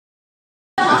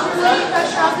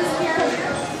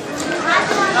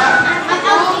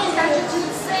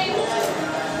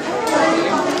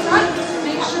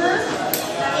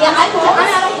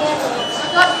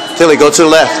Tilly, go to the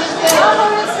left.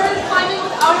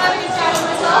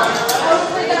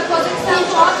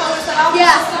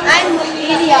 Yeah, I'm an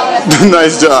idiot.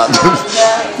 Nice job.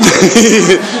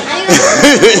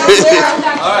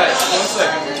 Alright, 1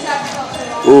 second.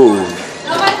 Ooh.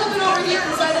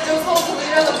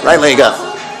 Right leg up.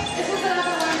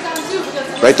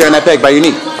 Right there on that peg by your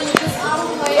knee.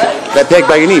 That peg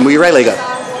by your knee. Move your right leg up.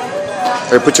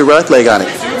 Or put your left leg on it.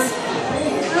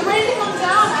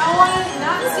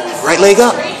 Right leg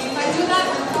up.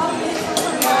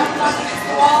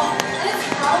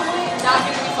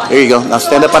 There you go. Now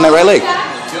stand up on that right leg.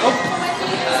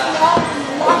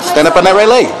 Stand up on that right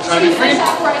leg.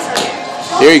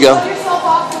 There you go.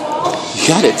 You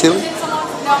got it, Tilly.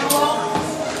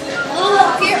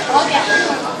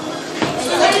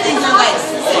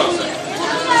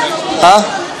 Huh?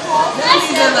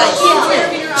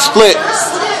 Split.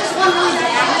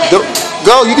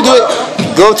 Go. You can do it.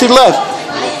 Go to the left.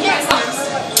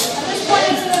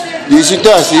 Use your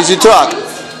dust. Use your talk.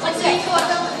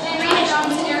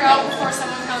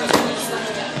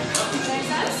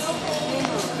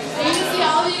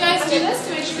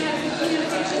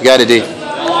 You got it, D.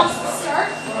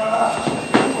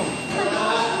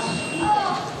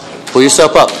 Pull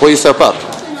yourself up. Pull yourself up.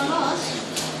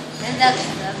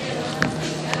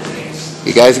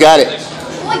 You guys got it.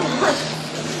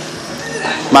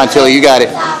 Come on, Tilly, you got it.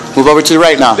 Move over to the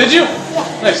right now. Did you?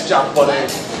 Nice job, buddy.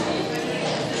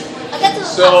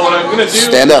 So what I'm gonna do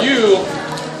stand up. For you,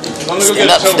 I'm gonna go stand get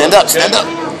up, stand up, stand up.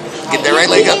 Get that right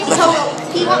leg up.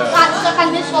 He wants stuck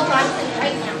on this whole time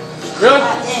right now. Really?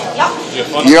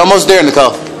 Yep. You're almost there,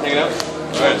 Nicole. Hang it up.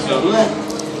 Alright, so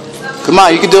come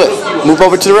on, you can do it. Move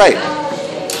over to the right.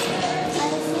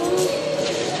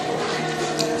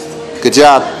 Good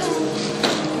job.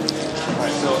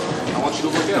 Alright, so I want you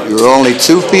to work out. You're only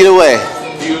 2 feet away.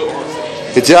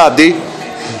 Good job, D.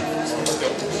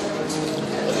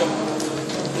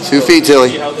 2 feet,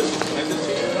 Tilly.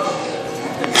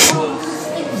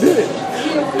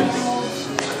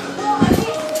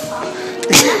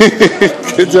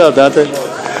 Good job, Dante.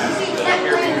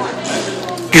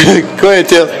 Go ahead,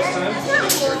 Till. Let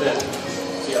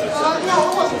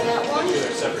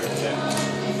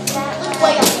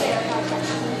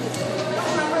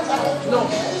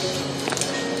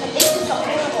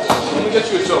me get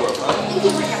you a toe up, huh?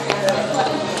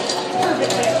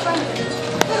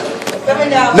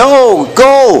 No,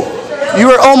 go. You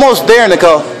were almost there,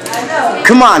 Nicole.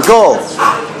 Come on, go.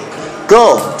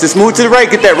 Go. Just move to the right.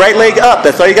 Get that right leg up.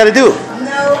 That's all you got to do.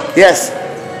 No. Yes.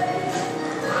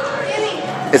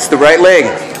 It's the right leg.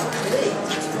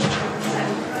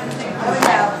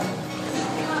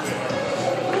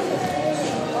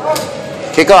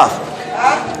 Kick off.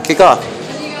 Kick off.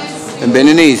 And bend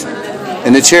your knees.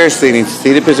 In the chair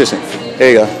seated position. There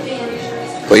you go.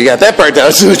 Well, you got that part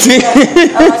down, Susie.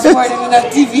 I was more than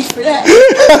enough TV for that.